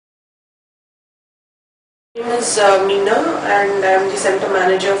My name is Meena and I am the Center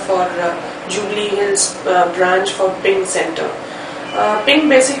Manager for Jubilee Hills branch for Ping Center. Ping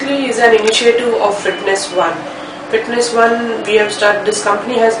basically is an initiative of FitnessOne. FitnessOne, this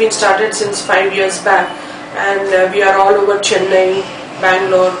company has been started since 5 years back, and we are all over Chennai,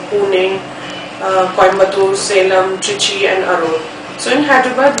 Bangalore, Pune, Coimbatore, Salem, Trichy and Arur. So in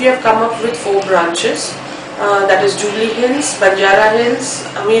Hyderabad we have come up with 4 branches, that is Jubilee Hills, Banjara Hills,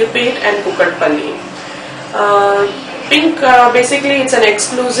 Amirpet and Kukatpalli. Pink basically it's an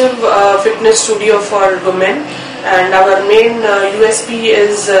exclusive fitness studio for women, and our main USP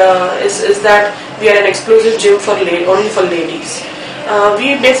is that we are an exclusive gym for only for ladies.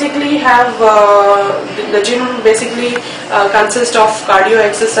 We basically have the gym basically consists of cardio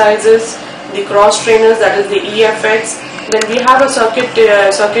exercises, the cross trainers, that is the EFX. Then we have a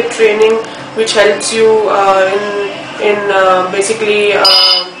circuit training which helps you in basically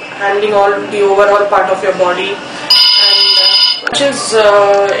handling all the overall part of your body, and which is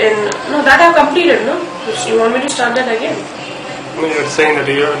that I have completed. No, you want me to start that again? No, you're saying that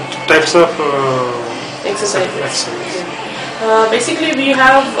you have types of exercises. Basically, we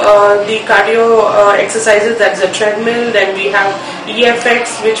have the cardio exercises, that's the treadmill. Then we have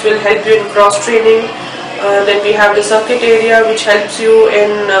EFX, which will help you in cross training. Then we have the circuit area, which helps you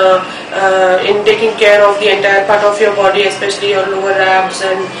in taking care of the entire part of your body, especially your lower abs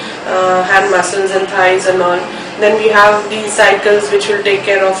and hand muscles and thighs and all. Then we have the cycles, which will take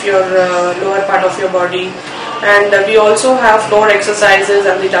care of your lower part of your body. And we also have floor exercises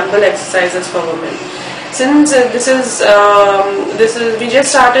and the dumbbell exercises for women. Since we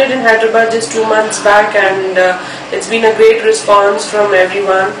just started in Hyderabad just 2 months back, and it's been a great response from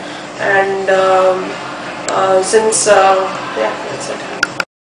everyone. And yeah, that's it.